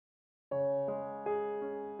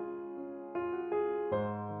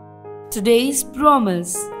Today's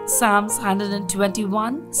promise, Psalms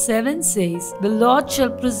 121:7 says, "The Lord shall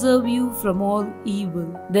preserve you from all evil."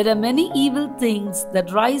 There are many evil things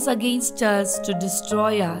that rise against us to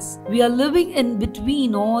destroy us. We are living in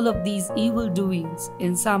between all of these evil doings.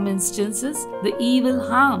 In some instances, the evil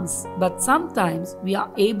harms, but sometimes we are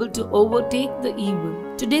able to overtake the evil.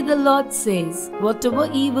 Today the Lord says, "Whatever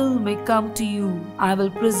evil may come to you, I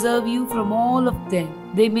will preserve you from all of them."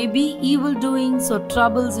 There may be evil doings or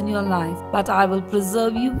troubles in your life, but I will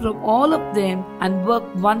preserve you from all of them and work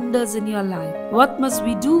wonders in your life. What must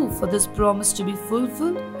we do for this promise to be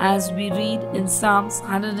fulfilled? As we read in Psalms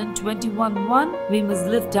 121:1, we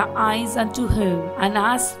must lift our eyes unto Him and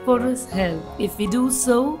ask for His help. If we do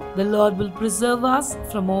so, the Lord will preserve us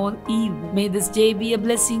from all evil. May this day be a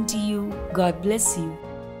blessing to you. God bless you.